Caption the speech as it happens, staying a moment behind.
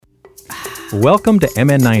Welcome to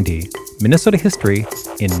MN90, Minnesota History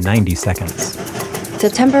in 90 seconds.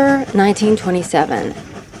 September 1927.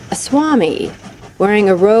 A Swami, wearing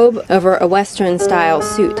a robe over a Western-style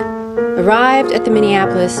suit, arrived at the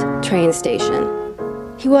Minneapolis train station.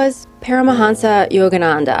 He was Paramahansa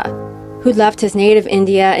Yogananda, who'd left his native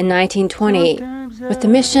India in 1920 with the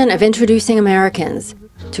mission of introducing Americans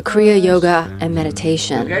to Kriya Yoga and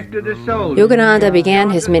meditation. Yogananda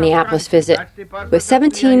began his Minneapolis visit with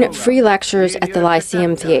 17 free lectures at the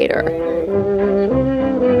Lyceum Theater.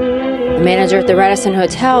 The manager at the Radisson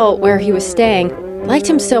Hotel, where he was staying, liked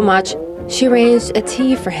him so much, she arranged a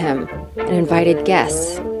tea for him and invited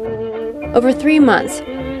guests. Over 3 months,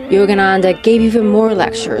 Yogananda gave even more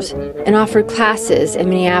lectures and offered classes in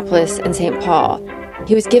Minneapolis and St. Paul.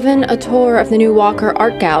 He was given a tour of the new Walker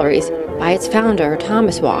Art Galleries by its founder,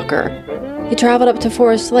 Thomas Walker. He traveled up to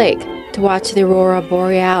Forest Lake to watch the aurora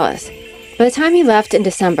borealis. By the time he left in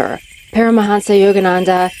December, Paramahansa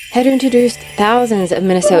Yogananda had introduced thousands of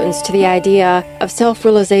Minnesotans to the idea of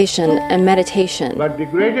self-realization and meditation, but the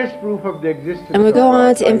greatest proof of the existence and would go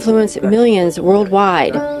on to influence millions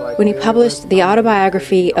worldwide when he published the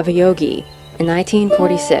autobiography of a yogi in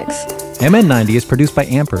 1946. MN90 is produced by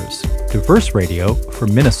Ampers, diverse radio for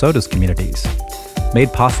Minnesota's communities.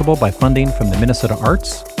 Made possible by funding from the Minnesota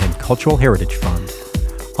Arts and Cultural Heritage Fund.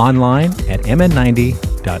 Online at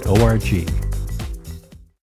mn90.org.